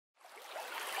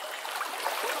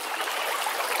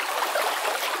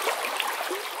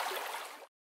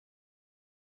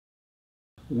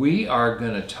we are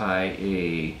going to tie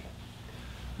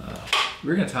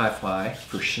we're going to tie a fly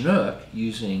for Chinook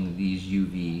using these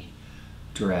UV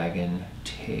dragon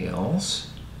tails.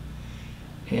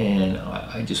 And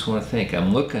I just want to think,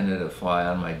 I'm looking at a fly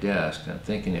on my desk and I'm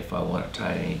thinking if I want to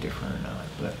tie it any different or not,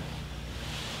 but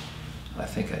I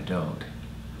think I don't.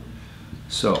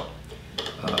 So,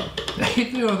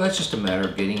 you know, that's just a matter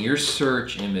of getting your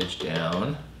search image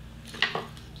down.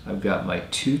 I've got my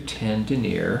 210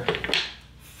 denier,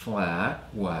 flat,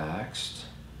 waxed,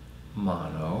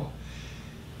 mono,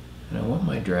 and I want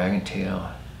my dragon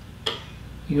tail.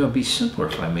 You know, it'd be simpler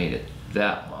if I made it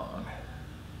that long.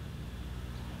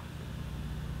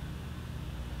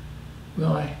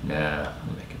 Will I? Nah,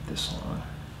 I'll make it this long.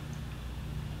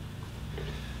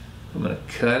 I'm gonna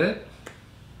cut it.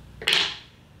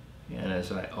 And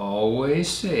as I always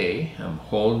say, I'm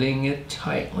holding it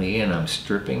tightly and I'm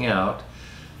stripping out.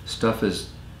 Stuff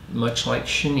is much like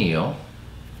chenille,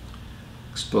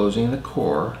 exposing the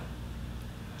core,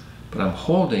 but I'm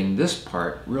holding this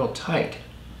part real tight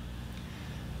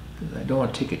because I don't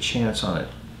want to take a chance on it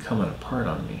coming apart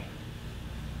on me.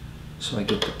 So I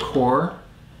get the core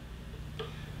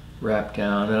wrapped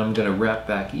down, and I'm going to wrap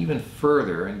back even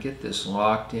further and get this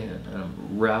locked in, and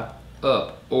I'm wrap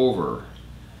up over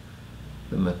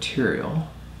the material.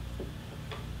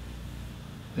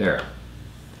 There.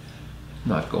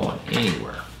 Not going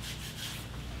anywhere.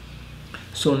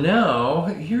 So now,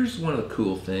 here's one of the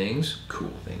cool things.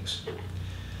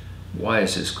 Why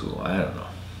is this cool? I don't know.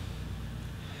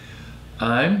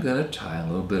 I'm gonna tie a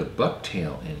little bit of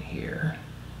bucktail in here.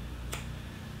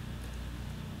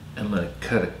 I'm gonna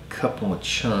cut a couple of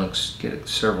chunks, get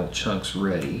several chunks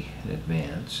ready in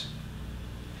advance.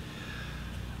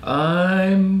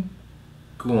 I'm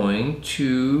going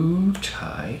to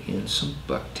tie in some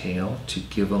bucktail to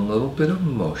give a little bit of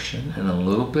motion and a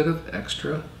little bit of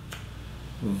extra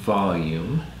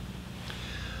volume.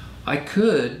 I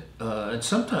could, and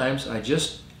sometimes I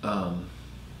just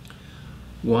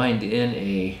wind in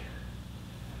a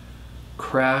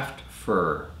craft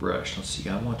fur brush. Let's see,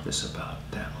 I want this about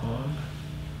that long.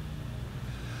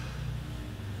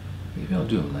 Maybe I'll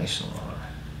do them nice and long.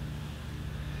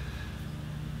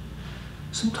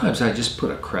 Sometimes I just put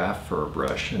a craft fur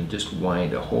brush and just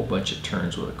wind a whole bunch of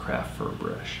turns with a craft fur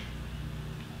brush.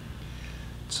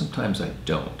 Sometimes I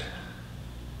don't.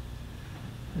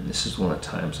 And this is one of the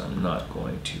times I'm not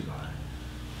going to.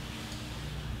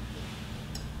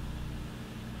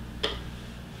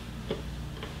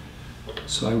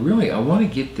 So I want to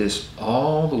get this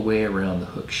all the way around the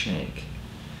hook shank.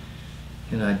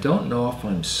 And I don't know if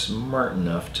I'm smart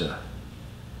enough to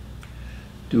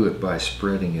do it by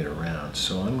spreading it around.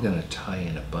 So I'm going to tie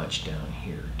in a bunch down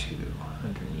here too,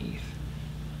 underneath.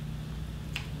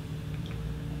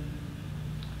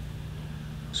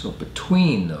 So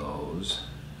between those,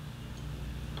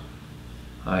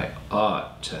 I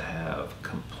ought to have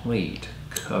complete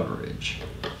coverage.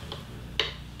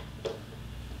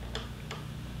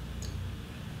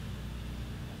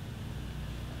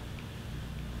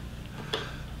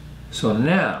 So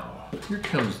now, here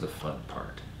comes the fun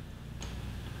part.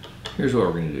 Here's what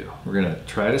we're going to do. We're going to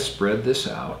try to spread this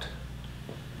out.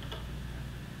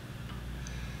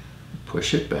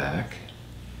 Push it back.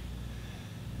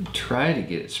 And try to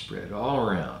get it spread all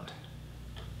around.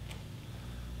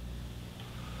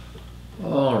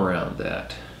 All around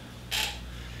that.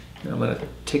 Now I'm going to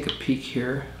take a peek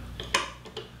here.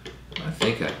 I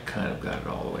think I kind of got it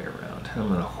all the way around. I'm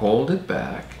going to hold it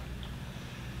back.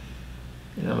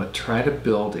 And I'm going to try to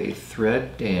build a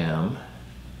thread dam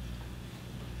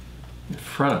in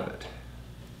front of it.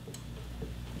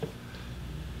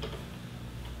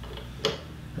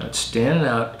 Now it's standing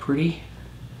out pretty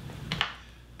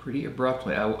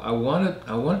abruptly. I want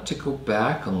it to go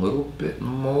back a little bit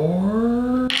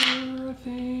more, I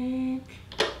think.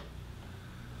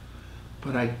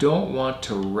 But I don't want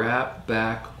to wrap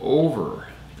back over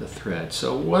the thread.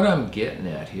 So what I'm getting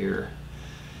at here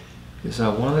is I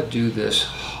want to do this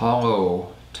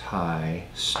hollow tie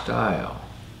style.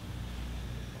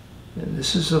 And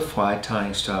this is a fly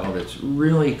tying style that's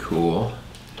really cool.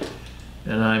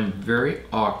 And I'm very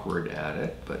awkward at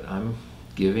it, but I'm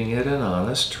giving it an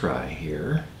honest try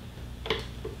here.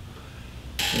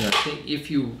 And I think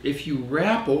if you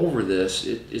wrap over this,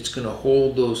 it's going to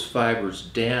hold those fibers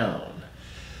down.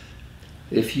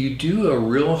 If you do a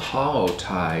real hollow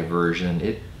tie version,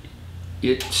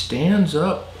 it stands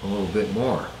up a little bit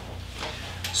more.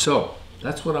 So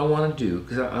that's what I want to do,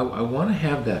 because I want to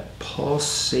have that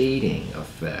pulsation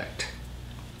effect.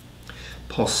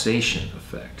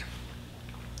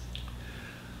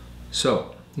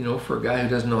 So you know, for a guy who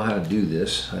doesn't know how to do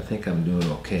this, I think I'm doing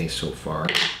okay so far.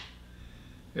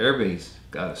 Everybody's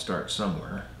got to start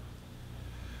somewhere.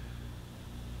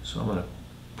 So I'm going to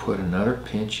put another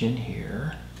pinch in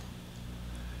here,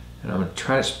 and I'm going to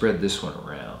try to spread this one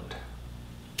around.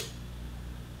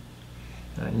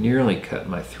 And I nearly cut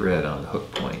my thread on the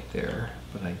hook point there,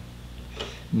 but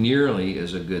nearly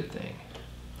is a good thing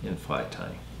in fly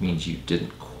tying. It means you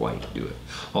didn't quite do it.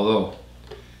 Although,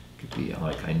 it could be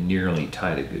like I nearly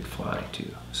tied a good fly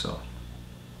too, so.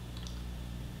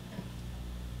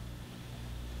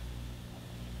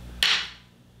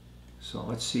 So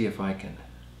let's see if I can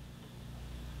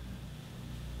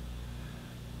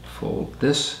fold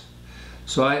this.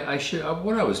 So I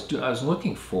was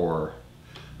looking for,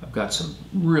 I've got some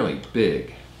really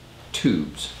big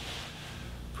tubes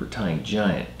for tying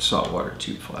giant saltwater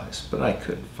tube flies, but I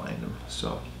couldn't find them.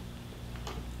 So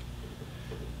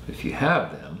if you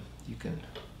have them, you can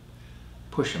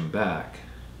push them back.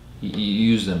 You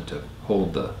use them to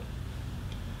hold the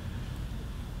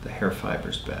hair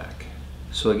fibers back.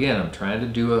 So again, I'm trying to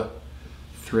do a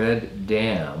thread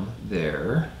dam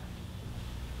there.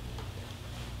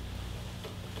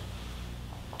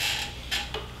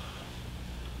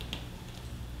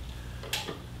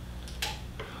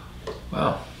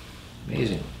 Wow,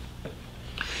 amazing.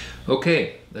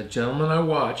 Okay, the gentleman I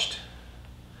watched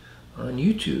on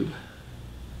YouTube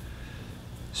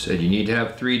said you need to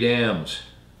have 3 dams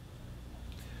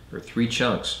or 3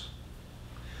 chunks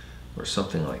or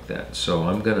something like that. So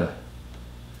I'm gonna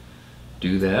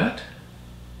do that.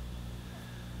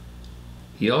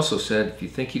 He also said if you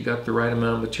think you got the right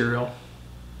amount of material,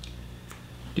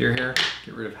 deer hair,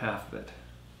 get rid of half of it.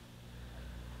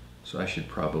 So I should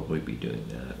probably be doing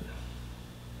that.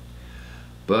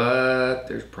 But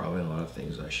there's probably a lot of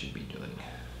things I should be doing.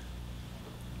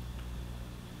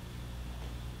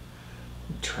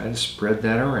 Try to spread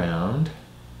that around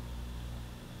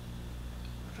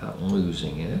without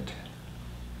losing it.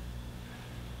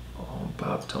 Oh, I'm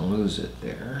about to lose it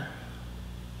there.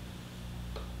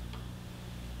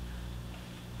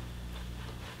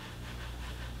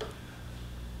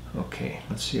 Okay,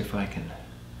 let's see if I can.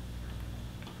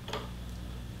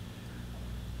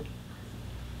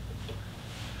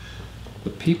 The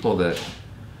people that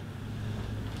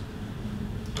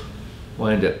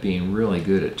wind up being really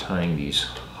good at tying these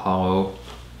hollow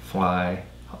fly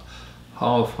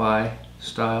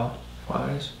style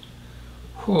flies,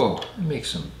 whoa, it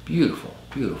makes some beautiful,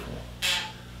 beautiful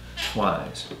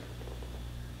flies.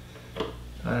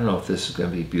 I don't know if this is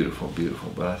going to be beautiful,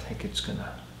 but I think it's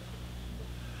gonna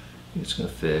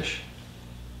fish.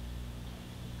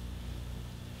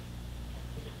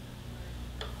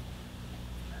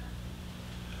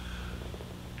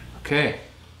 Okay,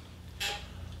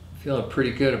 feeling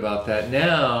pretty good about that.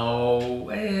 Now,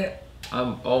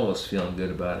 I'm almost feeling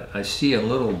good about it. I see a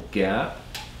little gap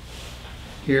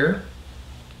here,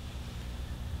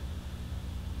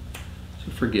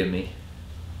 so forgive me.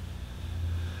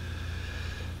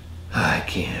 I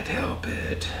can't help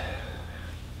it.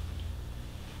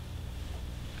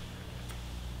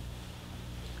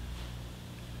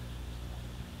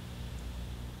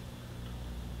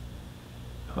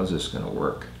 How's this going to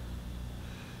work?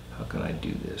 How can I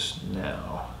do this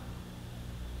now?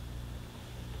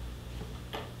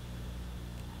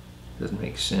 Doesn't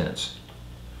make sense,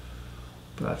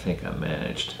 but I think I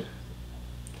managed.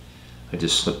 I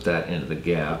just slipped that into the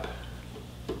gap.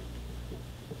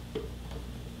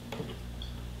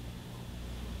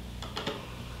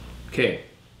 Okay,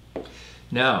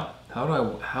 now how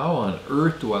on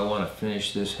earth do I want to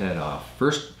finish this head off?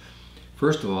 First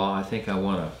of all, I think I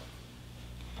want to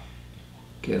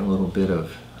get a little bit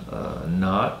of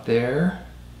knot there.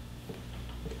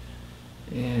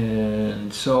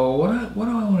 And so what do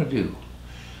I want to do?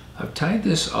 I've tied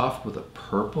this off with a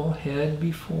purple head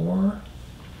before.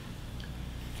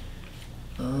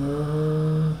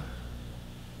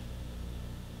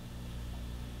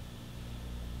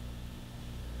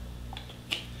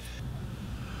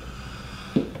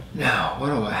 Now,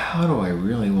 how do I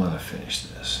really want to finish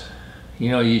this? You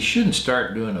know, you shouldn't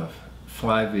start doing a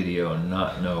fly video and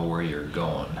not know where you're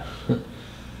going.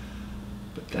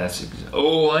 But that's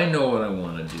oh, I know what I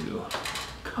want to do.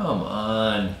 Come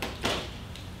on.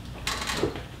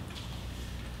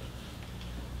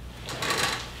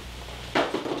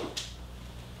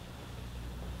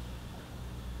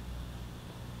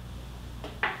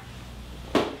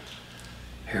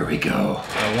 Here we go.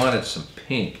 I wanted some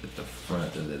pink at the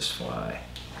front of this fly.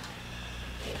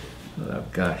 What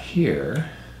I've got here.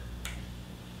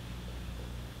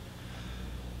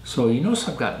 So you notice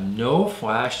I've got no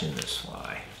flash in this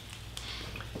fly.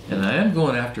 And I am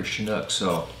going after Chinook,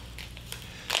 so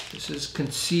this is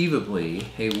conceivably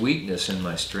a weakness in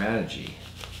my strategy.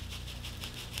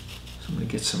 So I'm going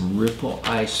to get some ripple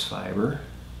ice fiber.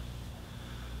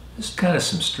 This is kind of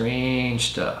some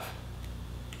strange stuff.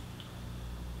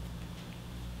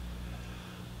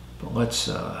 But let's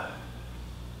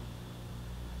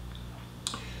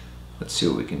see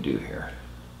what we can do here.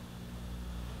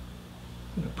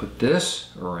 I'm going to put this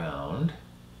around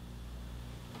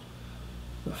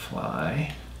the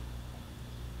fly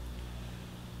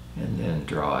and then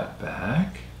draw it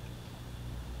back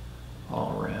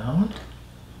all around.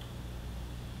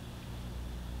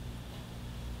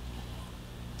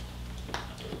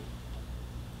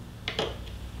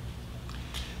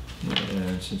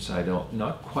 And since I don't,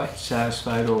 not quite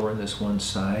satisfied over on this one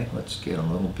side, let's get a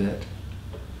little bit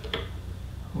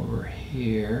over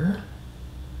here.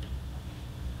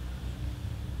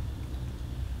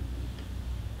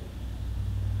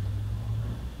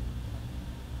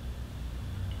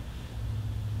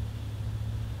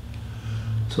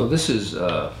 So this is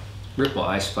ripple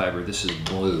ice fiber, this is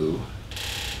blue.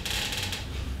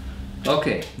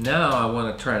 Okay, now I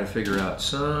want to try to figure out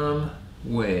some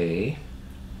way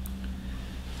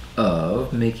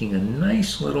of making a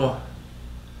nice little,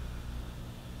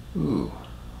 ooh,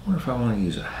 I wonder if I want to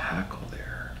use a hackle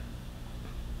there.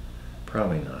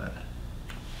 Probably not.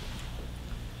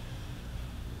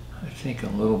 I think a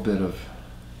little bit of,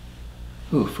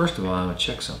 ooh, first of all, I'm going to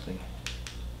check something.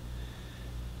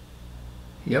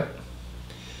 Yep,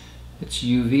 it's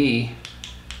UV.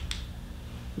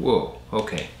 Whoa,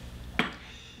 okay.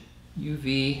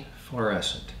 UV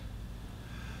fluorescent.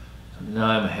 So now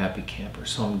I'm a happy camper.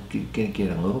 So I'm gonna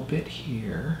get a little bit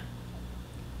here.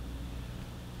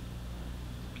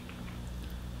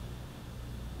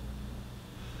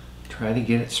 Try to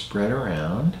get it spread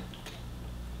around.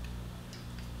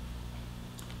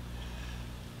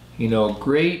 You know,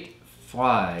 great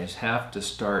flies have to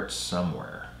start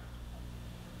somewhere.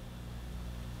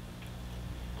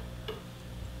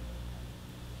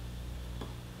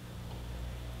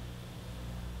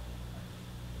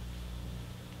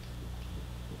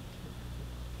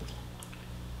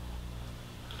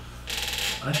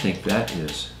 I think that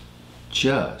is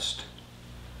just,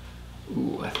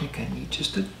 ooh, I think I need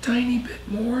just a tiny bit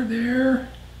more there.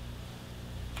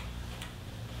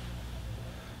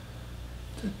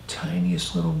 The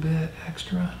tiniest little bit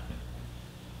extra.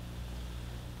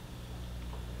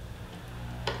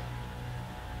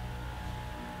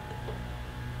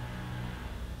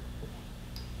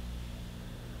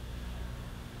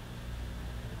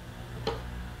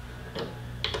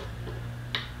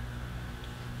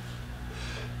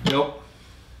 Nope,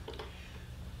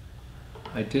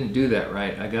 I didn't do that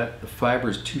right. I got the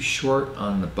fibers too short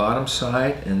on the bottom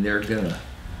side, and they're gonna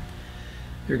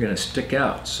stick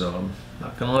out. So I'm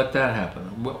not gonna let that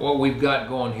happen. What we've got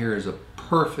going here is a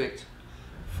perfect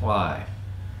fly.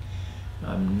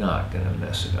 I'm not gonna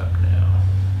mess it up now.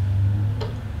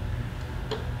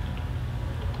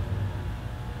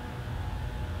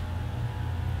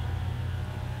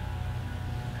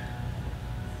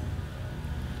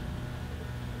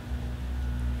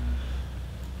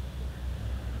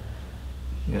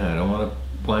 Yeah, I don't want to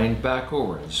wind back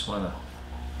over. I just want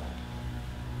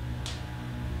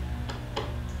to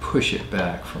push it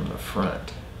back from the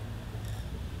front.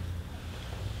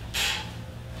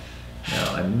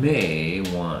 Now I may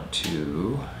want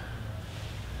to,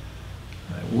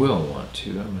 I will want to,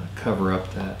 I'm going to cover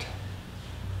up that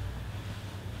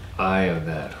eye of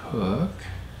that hook.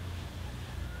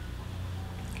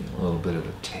 Get a little bit of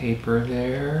a taper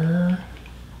there.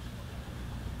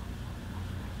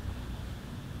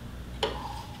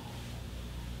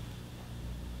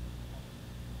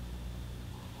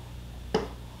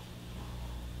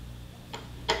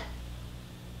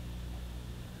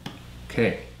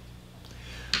 Okay,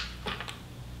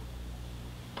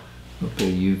 a little bit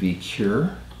of UV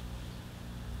cure.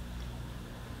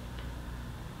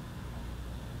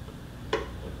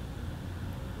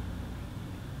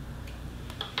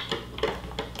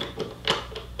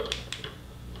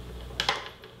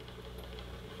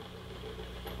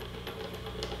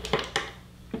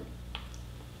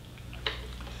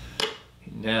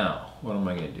 Now, what am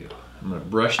I going to do? I'm going to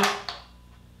brush it.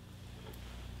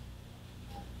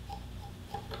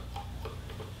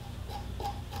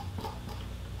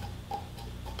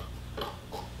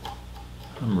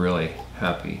 I'm really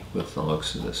happy with the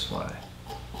looks of this fly.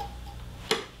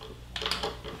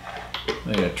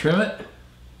 I'm going to trim it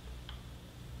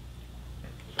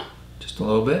just a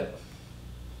little bit.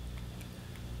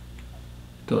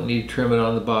 Don't need to trim it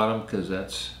on the bottom because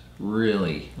that's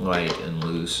really light and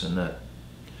loose, and that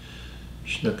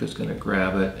Chinook is going to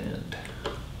grab it, and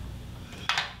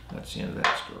that's the end of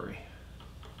that story.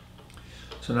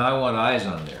 So now I want eyes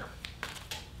on there.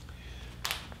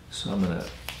 So I'm gonna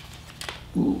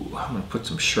put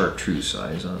some chartreuse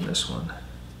eyes on this one.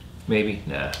 Maybe?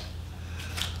 Nah.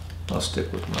 I'll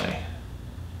stick with my,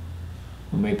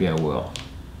 well, maybe I will.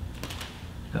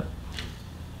 Yep.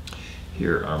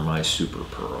 Here are my super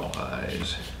pearl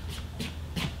eyes.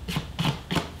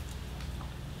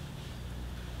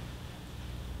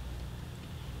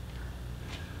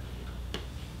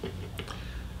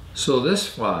 So this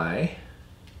fly,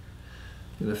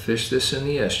 I'm going to fish this in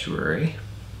the estuary.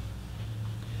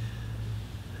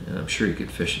 And I'm sure you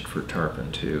could fish it for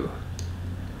tarpon too.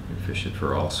 You can fish it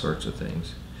for all sorts of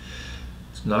things.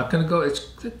 It's not going to go, it's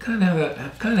kind of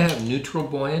have neutral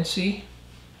buoyancy.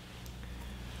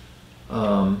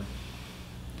 Let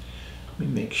me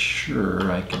make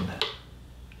sure I can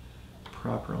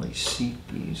properly seat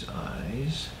these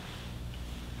eyes.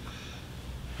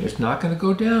 It's not going to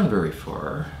go down very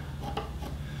far.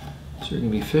 So you're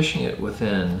going to be fishing it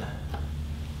within,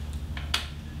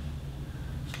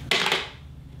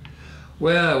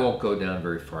 well, I won't go down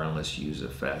very far unless you use a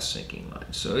fast sinking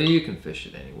line. So you can fish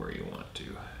it anywhere you want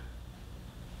to.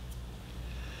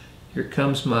 Here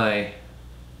comes my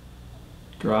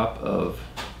drop of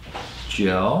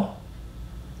gel.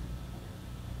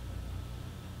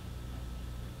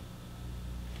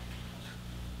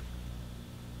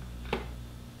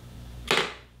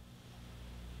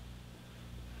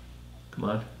 Come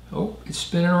on. Oh, it's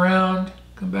spinning around.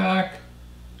 Come back.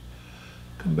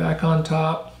 Come back on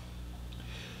top.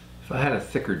 If I had a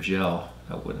thicker gel,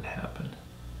 that wouldn't happen.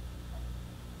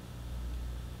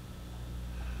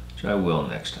 Which I will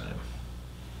next time.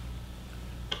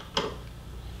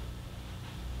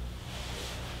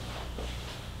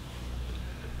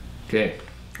 Okay,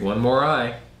 one more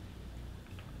eye.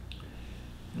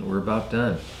 And we're about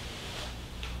done.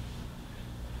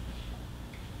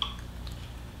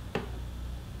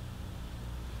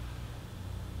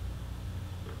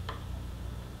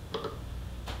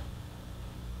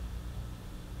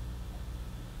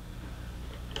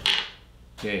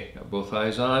 Okay, got both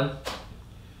eyes on.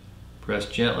 Press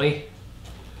gently.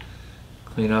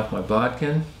 Clean off my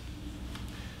bodkin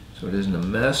so it isn't a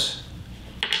mess.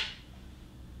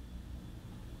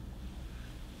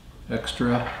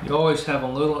 Extra. You always have a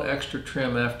little extra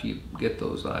trim after you get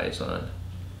those eyes on.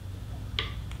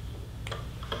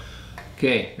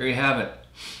 Okay, there you have it.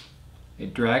 A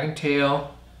dragon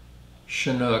tail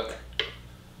Chinook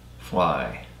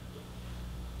fly.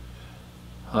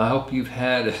 I hope you've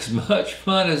had as much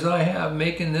fun as I have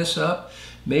making this up.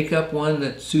 Make up one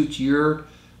that suits your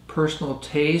personal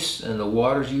tastes and the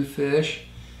waters you fish,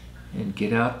 and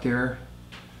get out there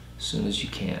as soon as you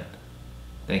can.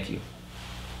 Thank you.